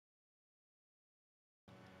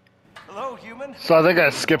Hello, human. So I think I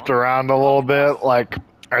skipped around a little bit. Like,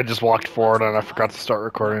 I just walked forward and I forgot to start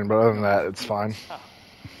recording, but other than that, it's fine. Oh,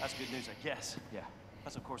 that's good news, I guess. Yeah.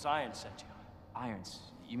 That's of course Iron sent you. Irons.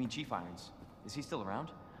 You mean Chief Irons? Is he still around?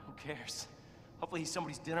 Who cares? Hopefully he's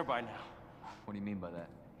somebody's dinner by now. What do you mean by that?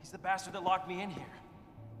 He's the bastard that locked me in here.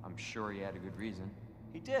 I'm sure he had a good reason.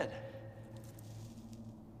 He did.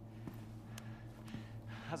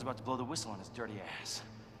 I was about to blow the whistle on his dirty ass.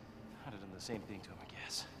 I'd have done the same thing to him, I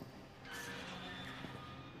guess.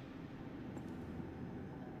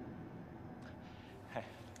 Hey,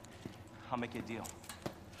 I'll make you a deal.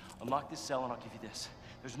 Unlock this cell and I'll give you this.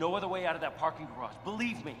 There's no other way out of that parking garage.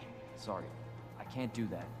 Believe me. Sorry. I can't do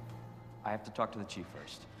that. I have to talk to the chief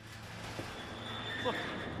first. Look,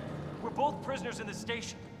 we're both prisoners in this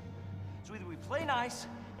station. So either we play nice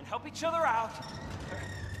and help each other out, or...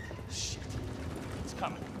 Shit. It's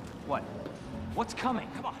coming. What? What's coming?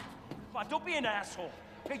 Come on. Come on, don't be an asshole.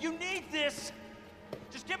 Okay, you need this.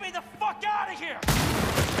 Just get me the fuck out of here!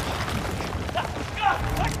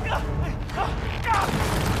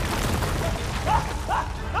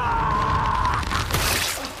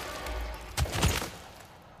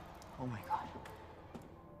 Oh my god.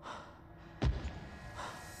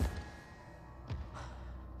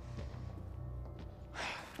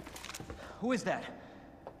 Who is that?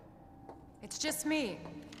 It's just me.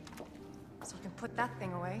 So you can put that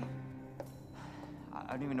thing away.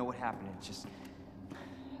 I don't even know what happened. It just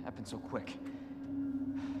happened so quick.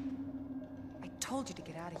 I told you to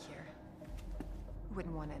get out of here. You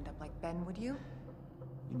wouldn't want to end up like Ben, would you?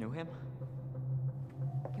 You knew him?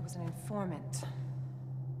 He was an informant.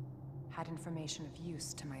 Had information of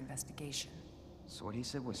use to my investigation. So what he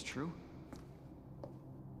said was true?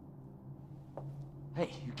 Hey,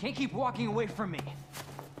 you can't keep walking away from me.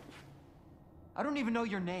 I don't even know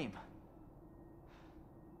your name.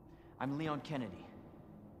 I'm Leon Kennedy.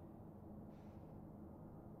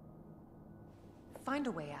 Find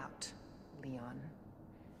a way out, Leon.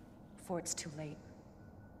 Before it's too late.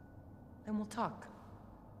 Then we'll talk.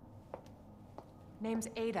 Name's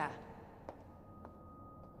Ada.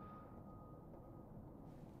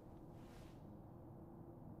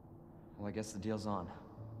 Well, I guess the deal's on.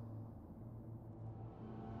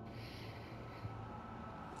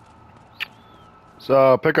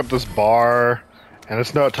 So pick up this bar, and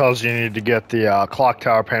this note tells you need to get the clock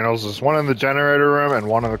tower panels. There's one in the generator room and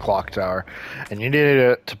one in the clock tower, and you need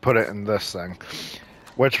it to put it in this thing,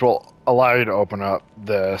 which will allow you to open up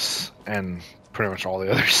this, and pretty much all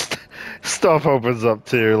the other stuff opens up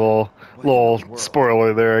too. Little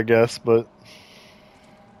spoiler there, I guess, but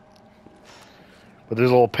there's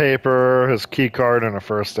a little paper, his key card, and a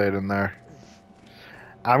first aid in there.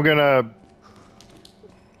 I'm gonna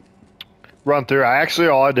run through.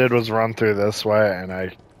 All I did was run through this way, and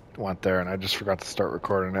I went there, and I just forgot to start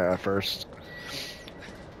recording it at first.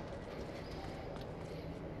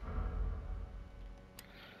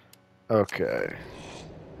 Okay.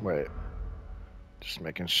 Wait. Just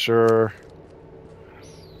making sure.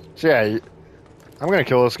 So yeah, I'm gonna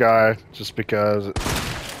kill this guy just because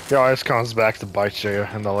he always comes back to bite you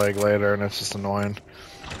in the leg later, and it's just annoying.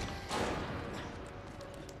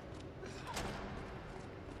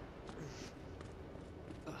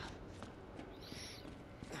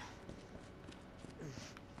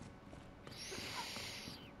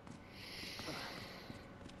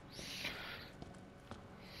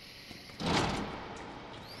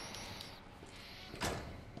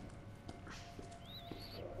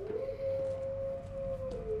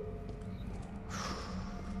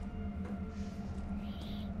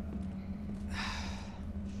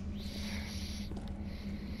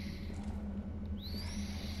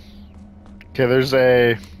 Okay, there's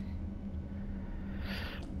a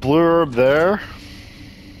blue herb there.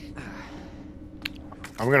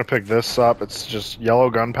 I'm gonna pick this up. It's just yellow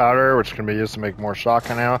gunpowder, which can be used to make more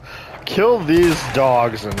shotgun ammo. Kill these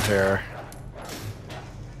dogs in here.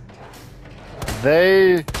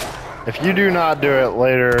 If you do not do it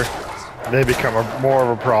later, they become more of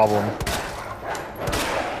a problem.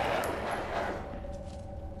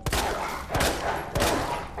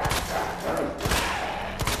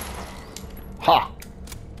 Ha!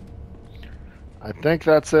 I think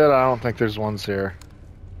that's it. I don't think there's ones here.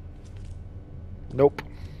 Nope.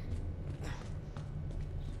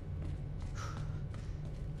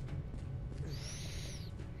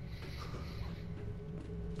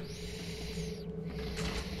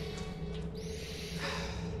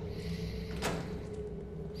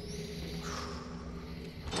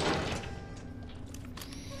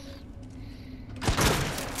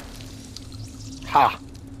 Ha!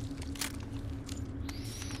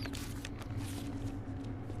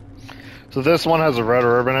 So this one has a red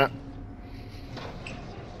herb in it.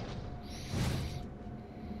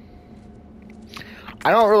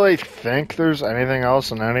 I don't really think there's anything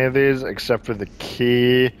else in any of these except for the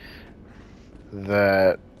key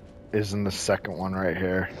that is in the second one right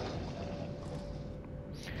here.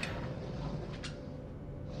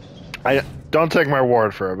 I don't take my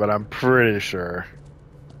word for it, but I'm pretty sure.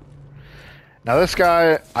 Now this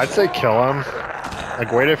guy, I'd say kill him.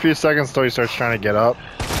 Like wait a few seconds till he starts trying to get up,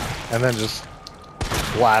 and then just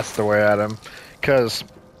blast away at him. Because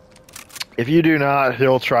if you do not,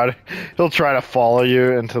 he'll try to follow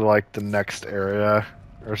you into like the next area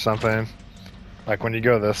or something. Like when you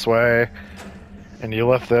go this way and you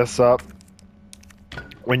lift this up,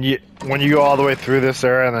 when you go all the way through this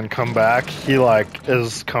area and then come back, he like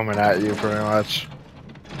is coming at you pretty much.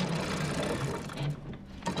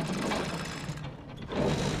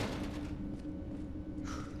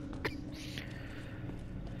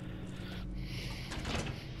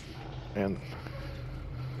 And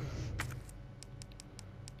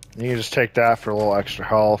you can just take that for a little extra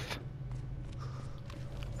health.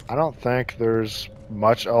 I don't think there's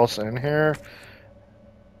much else in here.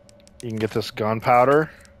 You can get this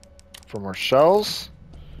gunpowder for more shells.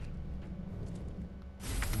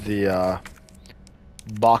 The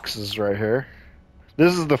boxes right here.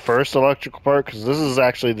 This is the first electrical part because this is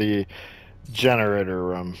actually the generator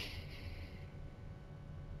room.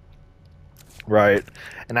 Right.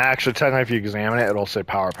 And actually, technically, if you examine it, it'll say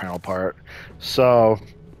power panel part. So,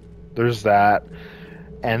 there's that.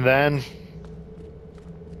 And then,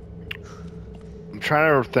 I'm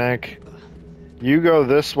trying to think. You go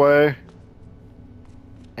this way,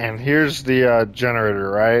 and here's the generator,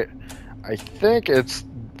 right? I think it's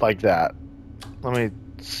like that. Let me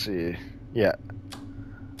see. Yeah.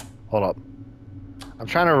 Hold up. I'm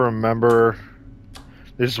trying to remember.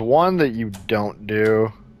 There's one that you don't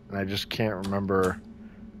do, and I just can't remember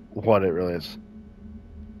what it really is.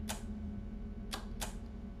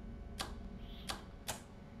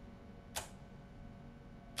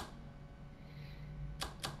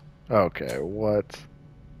 Okay, what?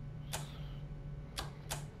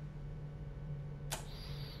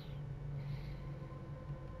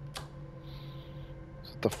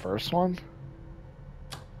 Is it the first one?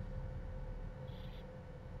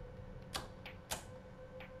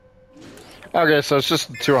 Okay, so it's just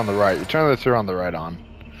the two on the right. You turn the two on the right on.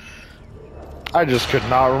 I just could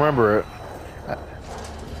not remember it.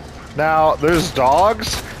 Now, there's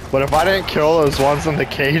dogs, but if I didn't kill those ones in the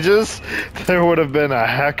cages, there would have been a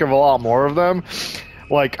heck of a lot more of them.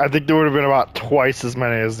 Like, I think there would have been about twice as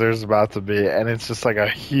many as there's about to be, and it's just like a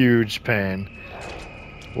huge pain.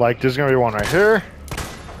 Like, there's gonna be one right here.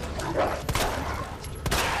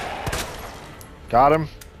 Got him.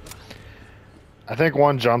 I think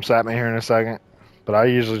one jumps at me here in a second, but I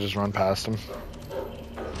usually just run past him.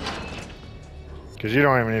 Because you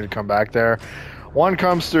don't even need to come back there. One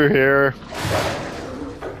comes through here.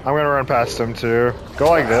 I'm gonna run past him too. Go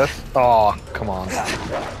like this. Oh, come on.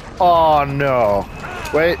 Oh no.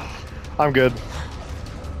 Wait. I'm good.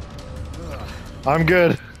 I'm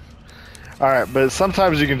good. Alright, but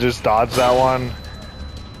sometimes you can just dodge that one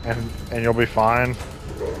and you'll be fine.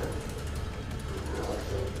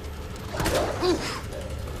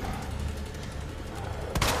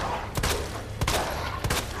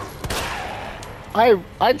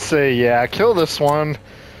 I'd say, yeah, kill this one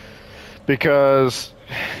because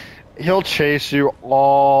he'll chase you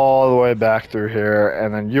all the way back through here,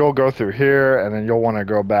 and then you'll go through here, and then you'll want to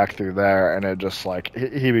go back through there, and it just like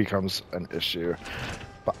he becomes an issue.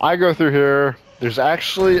 But I go through here. There's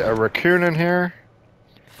actually a raccoon in here.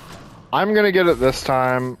 I'm gonna get it this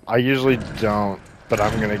time. I usually don't, but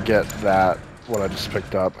I'm gonna get that what I just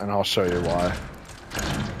picked up, and I'll show you why.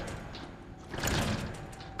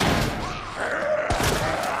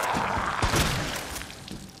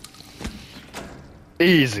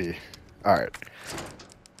 Easy. Alright.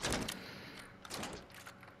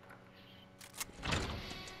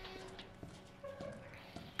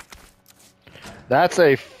 That's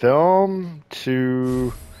a film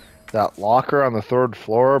to that locker on the third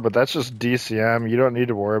floor, but that's just DCM. You don't need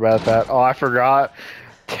to worry about that. Oh, I forgot.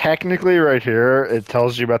 Technically, right here, it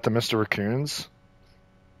tells you about the Mr. Raccoon's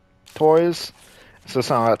toys. So it's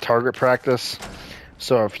not about target practice.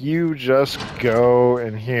 So if you just go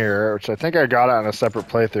in here, which I think I got it on a separate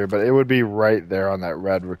playthrough, but it would be right there on that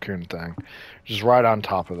red raccoon thing. Just right on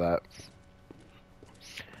top of that.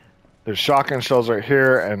 There's shotgun shells right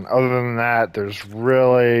here, and other than that, there's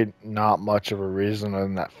really not much of a reason other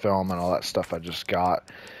than that film and all that stuff I just got.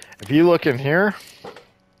 If you look in here,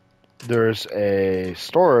 there's a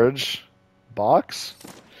storage box.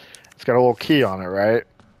 It's got a little key on it, right?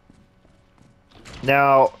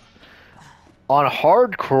 Now, On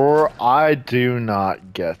hardcore, I do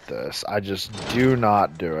not get this. I just do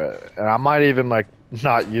not do it. And I might even like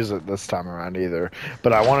not use it this time around either.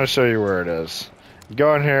 But I want to show you where it is. You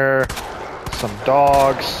go in here, some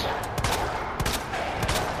dogs.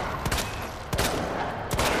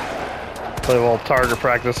 Play a little target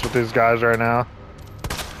practice with these guys right now.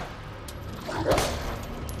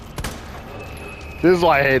 This is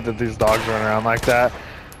why I hate that these dogs run around like that.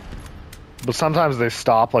 But sometimes they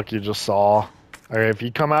stop like you just saw. Okay, if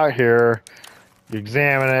you come out here, you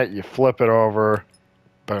examine it, you flip it over,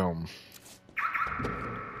 boom.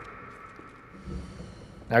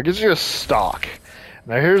 Now it gives you a stock.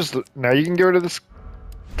 Now now you can go to this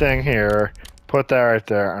thing here, put that right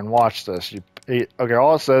there, and watch this. Okay,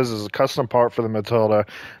 all it says is a custom part for the Matilda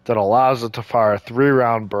that allows it to fire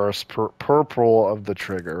 3-round bursts per pull of the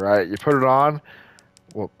trigger, right? You put it on,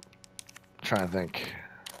 well, I'm trying to think.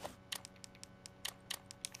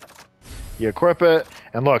 You equip it,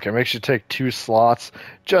 and look, it makes you take 2 slots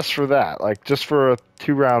just for that, like just for a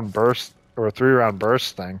 2-round burst or a 3-round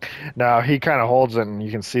burst thing. Now he kind of holds it, and you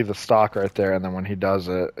can see the stock right there. And then when he does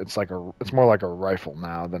it, it's more like a rifle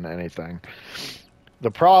now than anything. The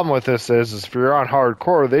problem with this is if you're on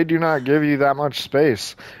hardcore, they do not give you that much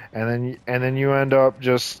space, and then you end up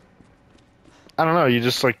just, I don't know, you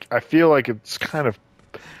just like, I feel like it's kind of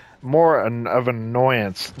more of an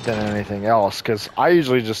annoyance than anything else, because I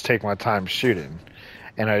usually just take my time shooting,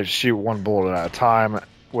 and I shoot 1 bullet at a time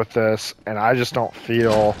with this, and I just don't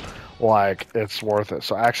feel like it's worth it.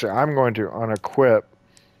 So actually, I'm going to unequip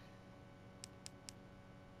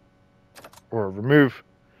or remove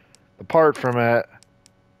the part from it,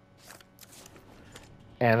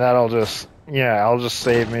 and that'll just, yeah, it'll just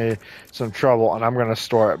save me some trouble, and I'm going to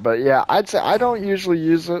store it. But yeah, I'd say I don't usually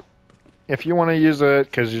use it. If you want to use it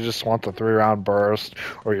because you just want the 3-round burst,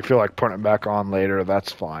 or you feel like putting it back on later, that's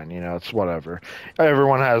fine. You know, it's whatever.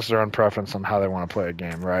 Everyone has their own preference on how they want to play a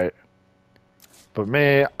game, right? But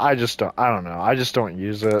me, I don't know. I just don't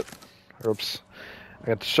use it. Oops. I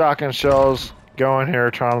got the shotgun shells. Go in here,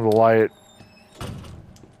 turn on the light.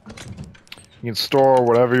 You can store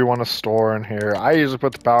whatever you want to store in here. I usually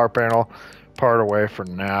put the power panel part away for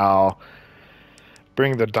now.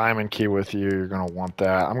 Bring the diamond key with you. You're going to want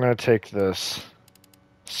that. I'm going to take this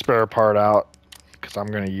spare part out because I'm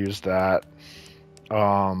going to use that.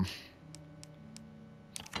 I'm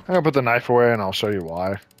going to put the knife away, and I'll show you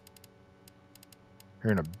why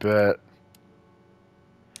here in a bit.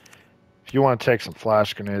 If you want to take some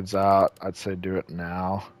flash grenades out, I'd say do it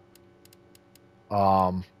now.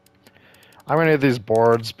 I'm going to need these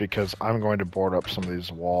boards because I'm going to board up some of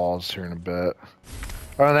these walls here in a bit.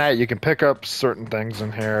 Other than that, you can pick up certain things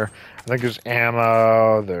in here. I think there's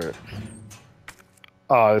ammo, the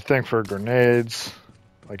thing for grenades,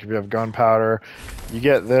 like if you have gunpowder. You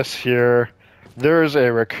get this here. There's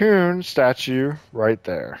a raccoon statue right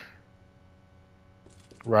there.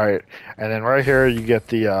 Right, and then right here you get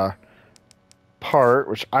the part,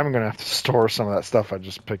 which I'm going to have to store some of that stuff I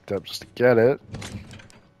just picked up just to get it.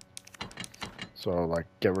 So, like,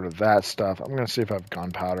 get rid of that stuff. I'm going to see if I have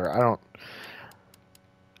gunpowder. I don't...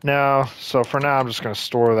 No, so for now I'm just going to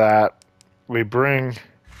store that. You're going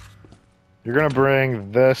to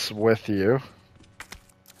bring this with you.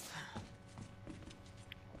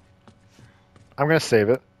 I'm going to save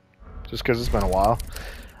it, just because it's been a while.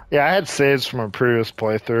 Yeah, I had saves from a previous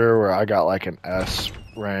playthrough where I got like an S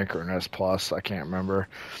rank or an S plus, I can't remember.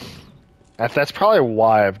 That's probably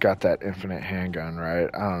why I've got that infinite handgun, right?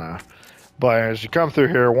 I don't know. But as you come through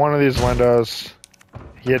here, one of these windows,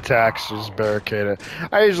 he attacks, you just barricade it.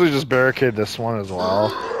 I usually just barricade this one as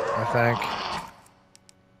well, I think.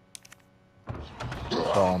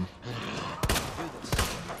 Boom.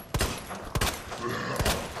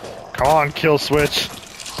 Come on, kill switch.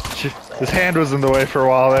 His hand was in the way for a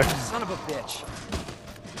while there. Son of a bitch.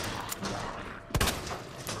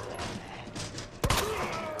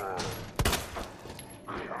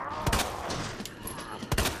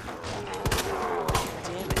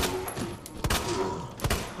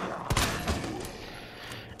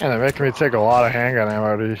 And they're making me take a lot of handgun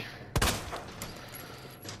ammo, dude.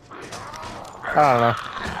 I don't know.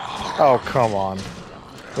 Oh, come on.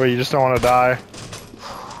 Wait, you just don't want to die?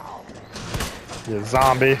 You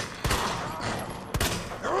zombie.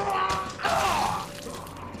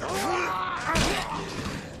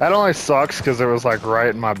 That only sucks because it was like right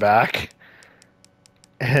in my back.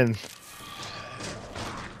 And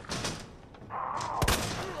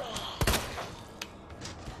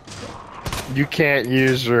you can't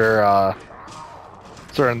use your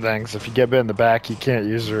certain things. If you get bit in the back, you can't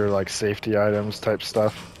use your like safety items type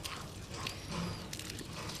stuff.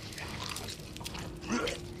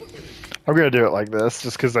 I'm gonna do it like this,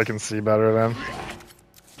 just because I can see better then.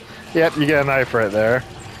 Yep, you get a knife right there.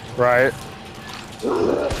 Right.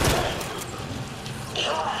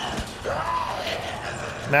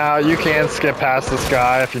 Now, you can skip past this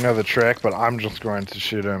guy if you know the trick, but I'm just going to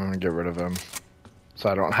shoot him and get rid of him. So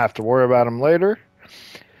I don't have to worry about him later.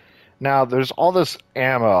 Now, there's all this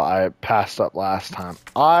ammo I passed up last time.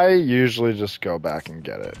 I usually just go back and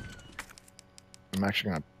get it. I'm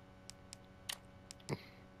actually gonna...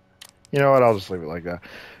 You know what, I'll just leave it like that.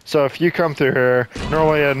 So if you come through here,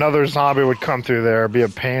 normally another zombie would come through there, be a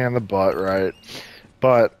pain in the butt, right?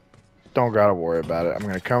 But don't gotta worry about it. I'm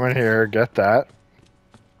gonna come in here, get that.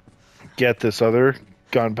 Get this other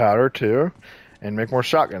gunpowder too, and make more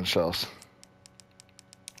shotgun shells.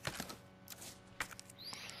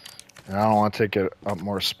 And I don't want to take it up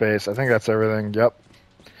more space. I think that's everything. Yep.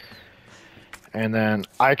 And then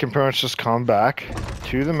I can pretty much just come back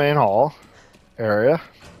to the main hall area.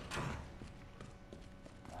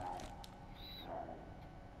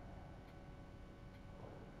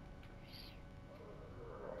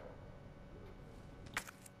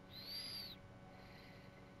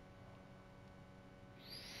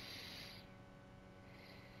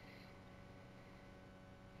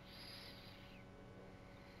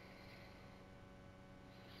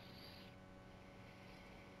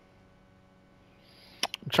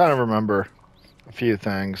 I'm trying to remember a few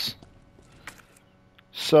things.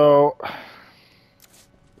 So,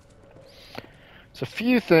 there's a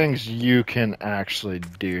few things you can actually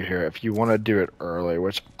do here if you want to do it early,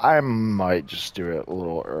 which I might just do it a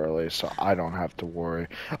little early so I don't have to worry.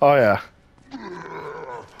 Oh, yeah.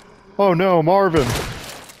 Oh, no, Marvin.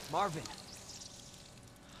 Marvin.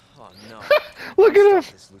 Oh no. Look at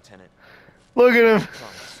him. This, Lieutenant. Look at him.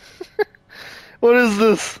 What is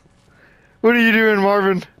this? What are you doing,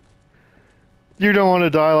 Marvin? You don't want to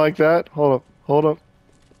die like that. Hold up. Hold up.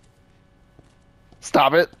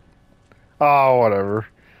 Stop it. Oh, whatever.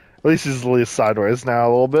 At least he's at least sideways now a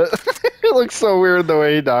little bit. It looks so weird the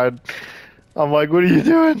way he died. I'm like, what are you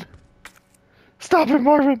doing? Stop it,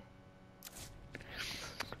 Marvin.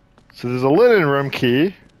 So there's a linen room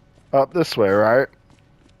key up this way, right?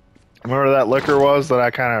 Remember that liquor was that I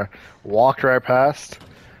kind of walked right past?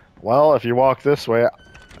 Well, if you walk this way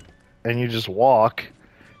and you just walk,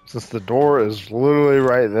 since the door is literally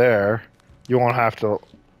right there, you won't have to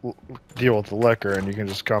deal with the liquor and you can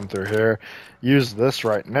just come through here, use this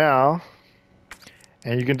right now,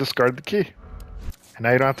 and you can discard the key. And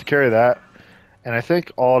now you don't have to carry that. And I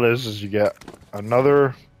think all it is you get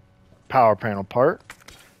another power panel part,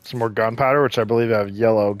 some more gunpowder, which I believe I have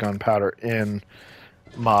yellow gunpowder in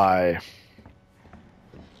my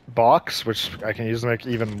box, which I can use to make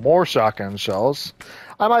even more shotgun shells.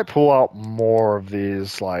 I might pull out more of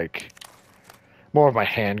these, like, more of my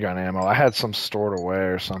handgun ammo. I had some stored away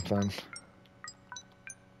or something.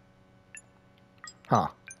 Huh.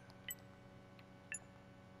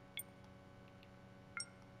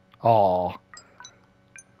 Oh.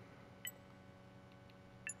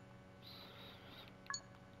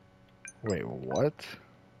 Wait, what?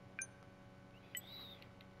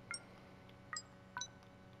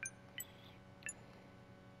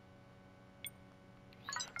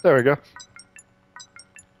 There we go.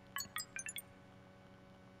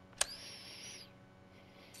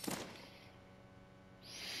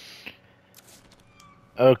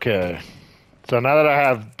 Okay. So now that I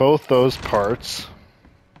have both those parts,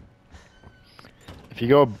 if you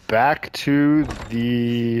go back to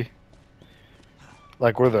the,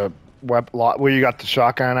 like where the where you got the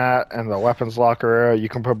shotgun at and the weapons locker area, you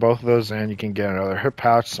can put both of those in. You can get another hip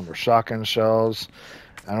pouch, some more shotgun shells,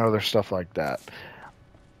 and other stuff like that.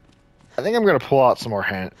 I think I'm gonna pull out some more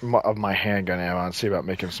of my handgun ammo and see about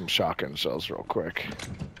making some shotgun shells real quick.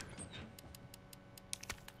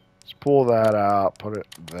 Let's pull that out, put it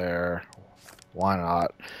there. Why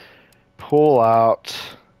not? Pull out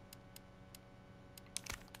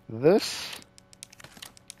this,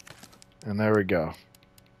 and there we go.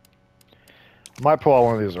 I might pull out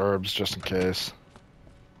one of these herbs just in case.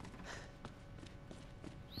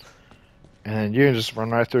 And then you can just run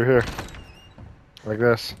right through here. Like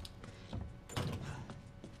this.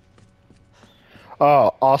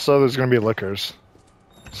 Oh, also there's gonna be liquors.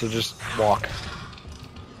 So just walk.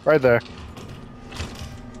 Right there.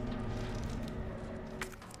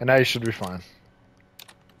 And now you should be fine.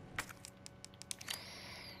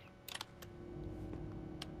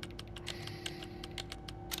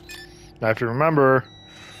 Now if you remember,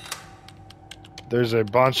 there's a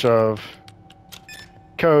bunch of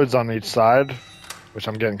codes on each side, which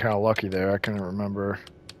I'm getting kind of lucky there. I couldn't remember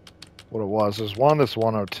what it was. There's one that's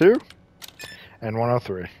 102 and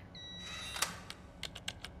 103.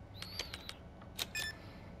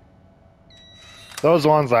 Those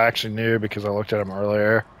ones I actually knew because I looked at them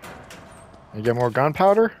earlier. You get more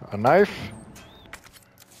gunpowder, a knife,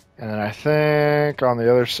 and then I think on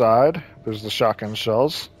the other side there's the shotgun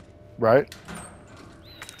shells, right?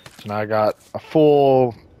 So now I got a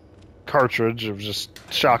full cartridge of just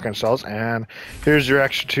shotgun shells, and here's your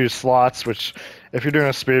extra 2 slots, which if you're doing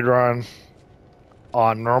a speed run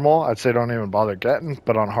on normal, I'd say don't even bother getting,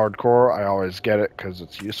 but on hardcore, I always get it because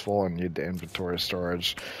it's useful and need the inventory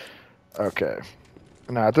storage. Okay.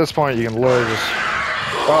 Now at this point, you can literally just...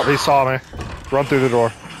 Oh, he saw me. Run through the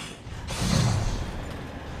door.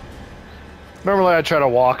 Normally I try to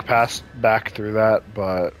walk back through that,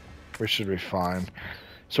 but we should be fine.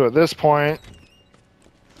 So at this point,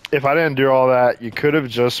 if I didn't do all that, you could have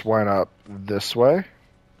just went up this way.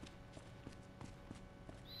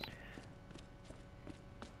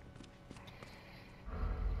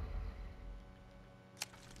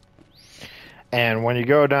 And when you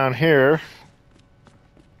go down here,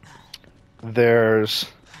 there's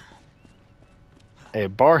a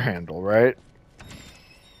bar handle, right?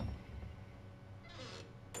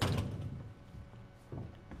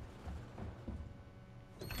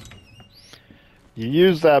 You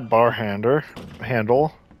use that bar handle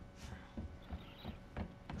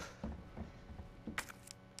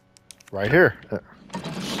right here.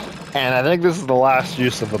 And I think this is the last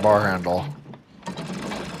use of the bar handle.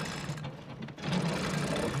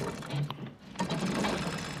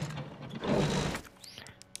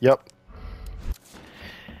 Yep.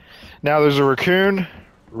 Now there's a raccoon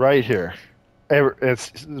right here. It's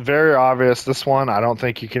very obvious. This one, I don't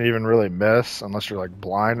think you can even really miss unless you're like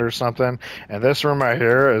blind or something. And this room right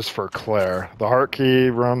here is for Claire. The heart key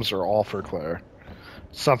rooms are all for Claire.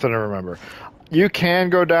 Something to remember. You can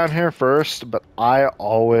go down here first, but I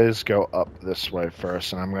always go up this way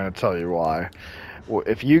first, and I'm going to tell you why. Well,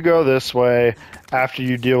 if you go this way after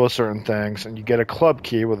you deal with certain things and you get a club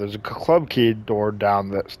key, well, there's a club key door down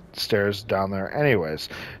the stairs down there anyways.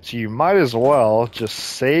 So you might as well just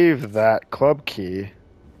save that club key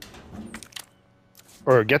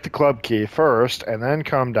or get the club key first and then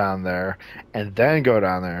come down there and then go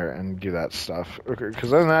down there and do that stuff.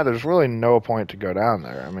 Because other than that, there's really no point to go down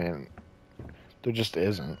there. I mean, there just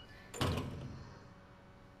isn't.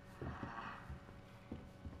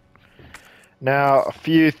 Now, a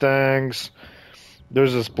few things.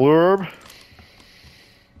 There's this blue herb.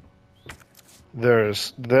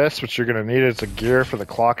 There's this, which you're going to need as a gear for the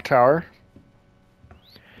clock tower.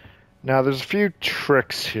 Now, there's a few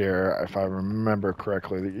tricks here, if I remember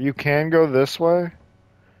correctly. You can go this way.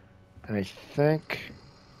 And I think...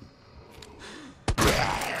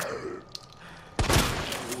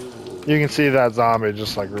 You can see that zombie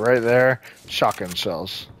just like right there. Shotgun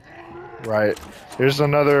shells. Right. Here's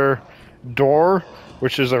another door,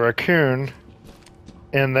 which is a raccoon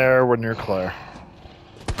in there when you're Claire.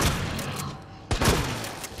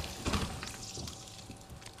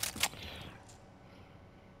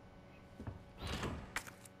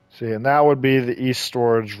 See, and that would be the east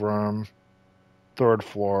storage room, 3rd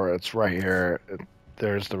floor. It's right here.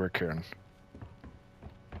 There's the raccoon.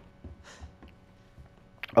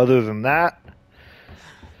 Other than that,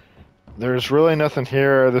 there's really nothing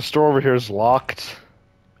here. This door over here is locked.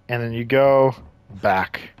 And then you go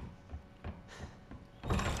back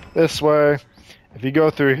this way. If you go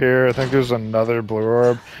through here, I think there's another blue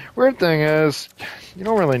orb. Weird thing is, you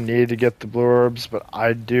don't really need to get the blue orbs, but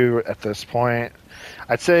I do at this point.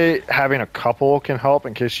 I'd say having a couple can help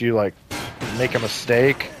in case you like make a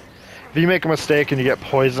mistake. If you make a mistake and you get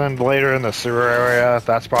poisoned later in the sewer area,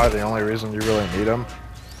 that's probably the only reason you really need them.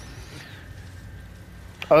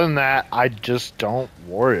 Other than that, I just don't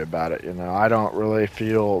worry about it, you know. I don't really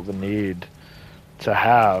feel the need to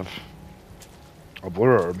have a blue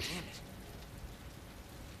herb.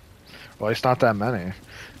 Well, at least not that many.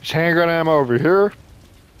 There's handgun ammo over here.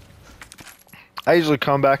 I usually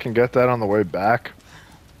come back and get that on the way back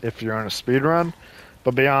if you're on a speed run.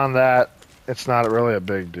 But beyond that, it's not really a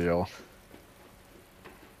big deal.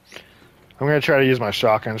 I'm going to try to use my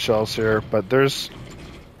shotgun shells here, but there's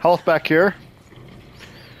health back here,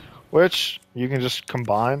 which you can just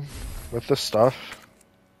combine with this stuff,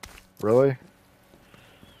 really.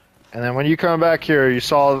 And then when you come back here, you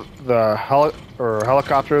saw the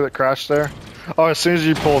helicopter that crashed there. Oh, as soon as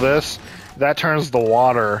you pull this, that turns the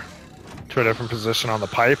water to a different position on the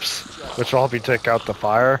pipes, which will help you take out the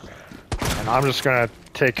fire. And I'm just gonna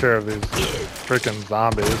take care of these freaking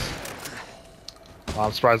zombies. Well,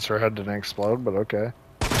 I'm surprised her head didn't explode, but okay.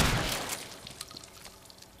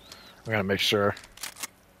 I'm gonna make sure.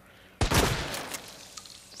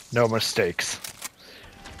 No mistakes.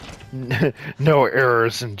 No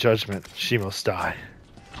errors in judgment. She must die.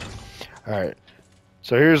 Alright.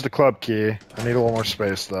 So here's the club key. I need a little more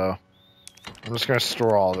space though. I'm just gonna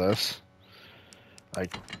store all this.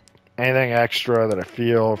 Like anything extra that I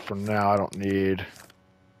feel for now I don't need.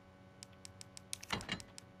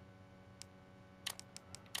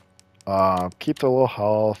 Keep the little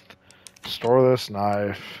health. Store this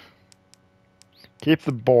knife. Keep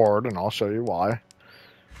the board, and I'll show you why.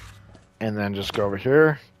 And then just go over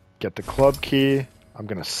here, get the club key. I'm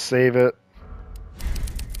gonna save it.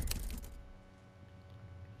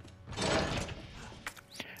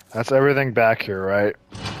 That's everything back here, right?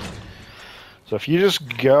 So if you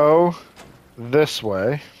just go this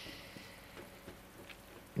way,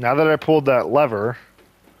 now that I pulled that lever,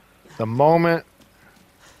 the moment,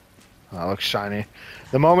 oh, it looks shiny.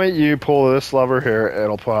 The moment you pull this lever here,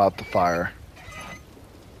 it'll put out the fire.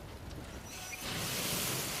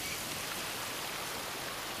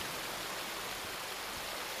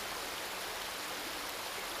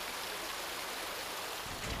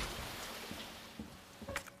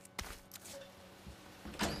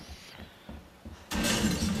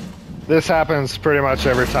 This happens pretty much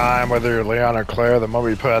every time, whether you're Leon or Claire. The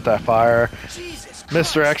moment you put out that fire,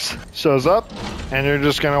 Mr. X shows up, and you're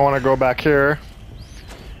just going to want to go back here.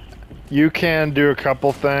 You can do a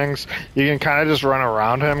couple things. You can kind of just run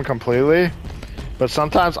around him completely, but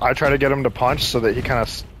sometimes I try to get him to punch so that he kind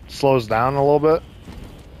of slows down a little bit,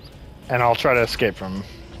 and I'll try to escape from him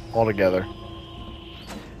altogether.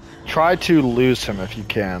 Try to lose him if you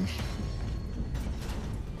can.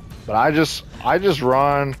 But I just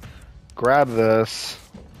run, grab this,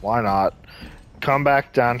 why not, come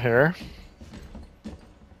back down here.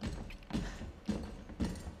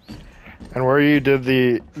 And where you did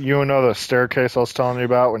the, the staircase I was telling you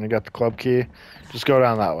about when you got the club key, just go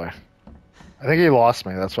down that way. I think he lost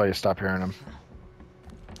me, that's why you stopped hearing him.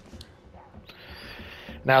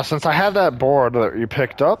 Now, since I have that board that you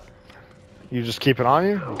picked up, you just keep it on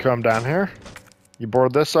you, you come down here, you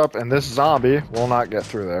board this up, and this zombie will not get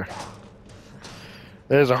through there.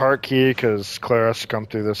 There's a heart key, because Claire has to come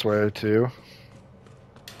through this way, too.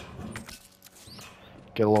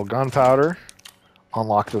 Get a little gunpowder,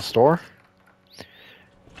 unlock this door.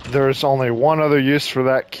 There's only one other use for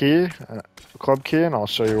that key, club key, and I'll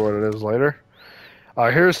show you what it is later.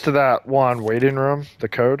 Here's to that one waiting room, the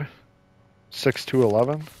code,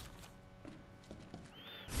 6211.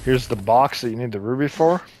 Here's the box that you need the ruby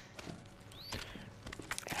for.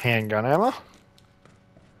 Handgun ammo.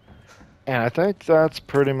 And I think that's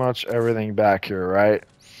pretty much everything back here, right?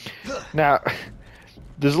 Now,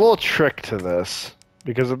 there's a little trick to this,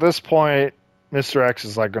 because at this point, Mr. X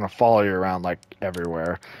is like going to follow you around like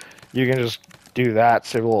everywhere. You can just do that,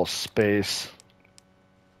 save a little space,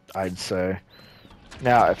 I'd say.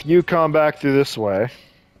 Now, if you come back through this way,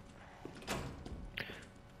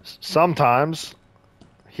 sometimes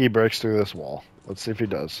he breaks through this wall. Let's see if he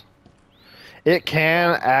does. It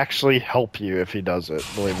can actually help you if he does it,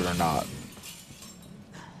 believe it or not.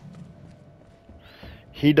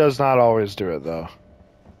 He does not always do it, though.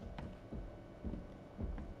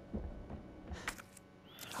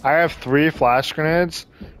 I have 3 flash grenades,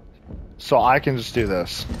 so I can just do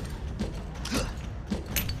this.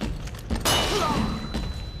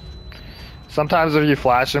 Sometimes if you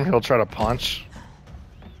flash him, he'll try to punch.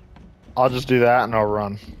 I'll just do that and I'll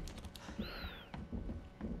run.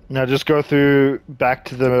 Now just go through back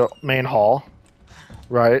to the main hall,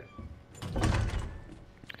 right?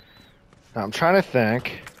 Now I'm trying to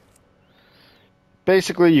think.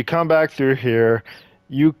 Basically, you come back through here.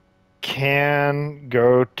 You can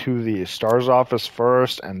go to the STARS office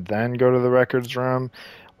first and then go to the records room,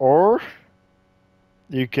 or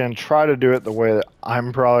you can try to do it the way that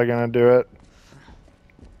I'm probably going to do it,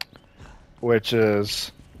 which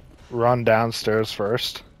is run downstairs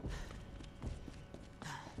first.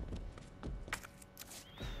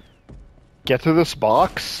 Get through this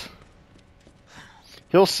box.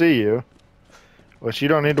 He'll see you, which you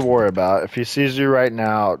don't need to worry about. If he sees you right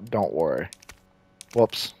now, don't worry.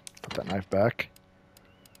 Whoops. Put that knife back.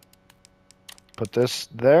 Put this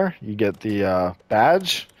there. You get the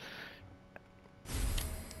badge.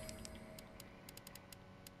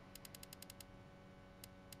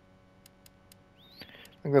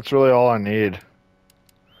 I think that's really all I need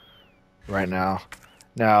right now.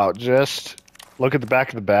 Now, just look at the back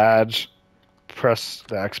of the badge. Press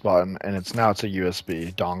the X button, and it's a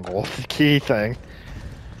USB dongle key thing.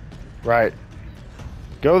 Right.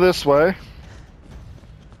 Go this way.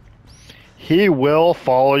 He will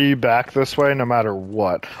follow you back this way no matter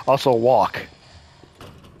what. Also walk.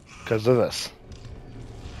 Because of this.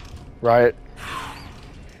 Right?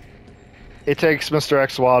 It takes Mr.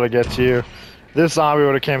 X a while to get to you. This zombie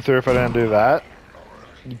would have came through if I didn't do that.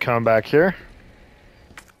 You come back here.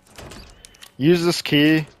 use this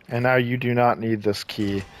key, and now you do not need this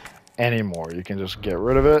key anymore. You can just get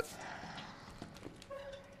rid of it.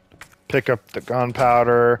 Pick up the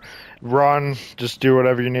gunpowder, run, just do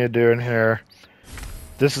whatever you need to do in here.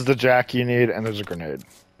 This is the jack you need, and there's a grenade.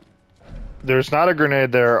 There's not a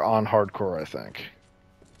grenade there on hardcore, I think.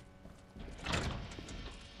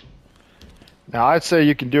 Now, I'd say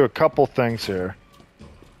you can do a couple things here.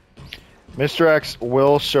 Mr. X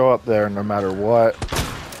will show up there no matter what.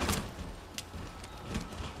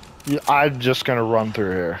 I'm just going to run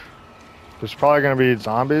through here. There's probably going to be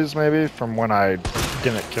zombies, maybe, from when I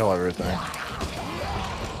didn't kill everything.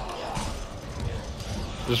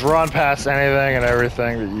 Just run past anything and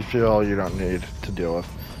everything that you feel you don't need to deal with.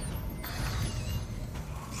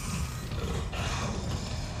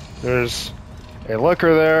 There's a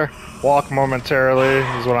looker there. Walk momentarily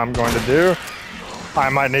is what I'm going to do. I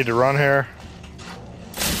might need to run here.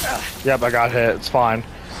 Yep, I got hit. It's fine.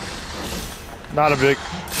 Not a big...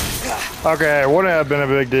 Okay, it wouldn't have been a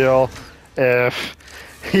big deal if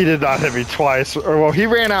he did not hit me twice. Or, well, he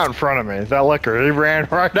ran out in front of me. That licker, he ran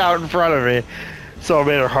right out in front of me. So it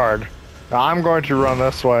made it hard. Now I'm going to run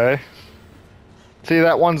this way. See,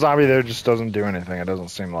 that one zombie there just doesn't do anything, it doesn't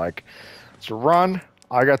seem like. So run.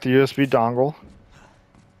 I got the USB dongle.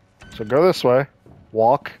 So go this way.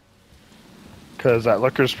 Walk. Because that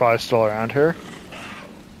licker's probably still around here.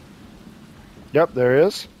 Yep, there he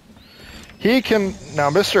is. He can... Now,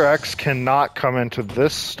 Mr. X cannot come into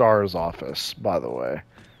this STARS office, by the way.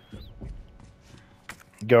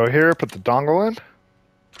 Go here, put the dongle in.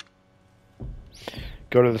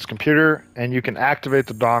 Go to this computer, and you can activate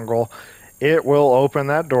the dongle. It will open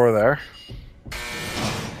that door there.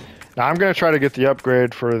 Now, I'm going to try to get the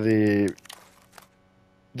upgrade for the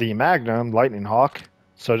Magnum, Lightning Hawk.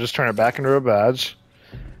 So just turn it back into a badge.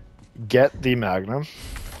 Get the Magnum.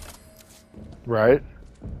 Right.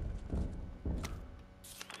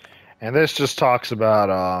 And this just talks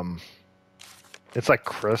about, it's like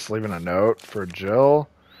Chris leaving a note for Jill.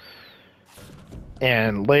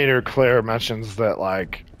 And later Claire mentions that,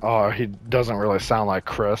 like, oh, he doesn't really sound like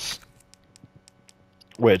Chris.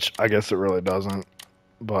 Which, I guess it really doesn't.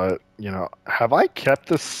 But, you know, have I kept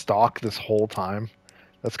this stock this whole time?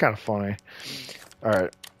 That's kind of funny.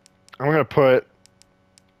 Alright. I'm going to put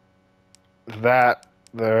that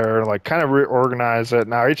there, like, kind of reorganize it.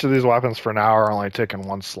 Now, each of these weapons for now are only taking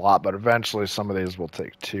one slot, but eventually some of these will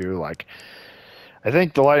take two. Like, I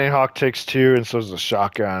think the Lightning Hawk takes two, and so does the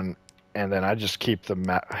shotgun. And then I just keep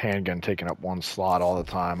the handgun taking up one slot all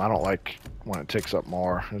the time. I don't like when it takes up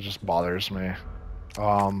more. It just bothers me.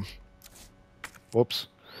 Whoops.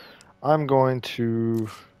 I'm going to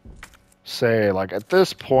say, like, at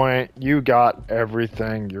this point, you got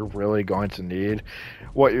everything you're really going to need.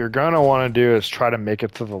 What you're going to want to do is try to make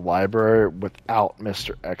it to the library without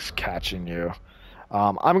Mr. X catching you.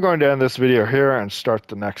 I'm going to end this video here and start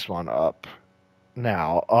the next one up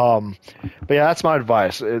now. But yeah, that's my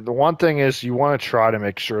advice. The one thing is you want to try to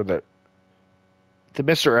make sure that the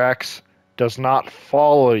Mr. X does not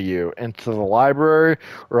follow you into the library,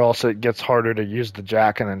 or else it gets harder to use the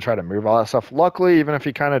jack and then try to move all that stuff. Luckily, even if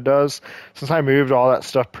he kind of does, since I moved all that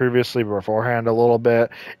stuff previously beforehand a little bit,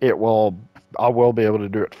 I will be able to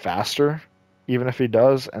do it faster, even if he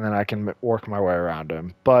does, and then I can work my way around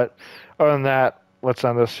him. But other than that, let's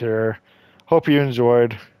end this here. Hope you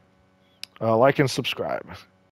enjoyed. Like and subscribe.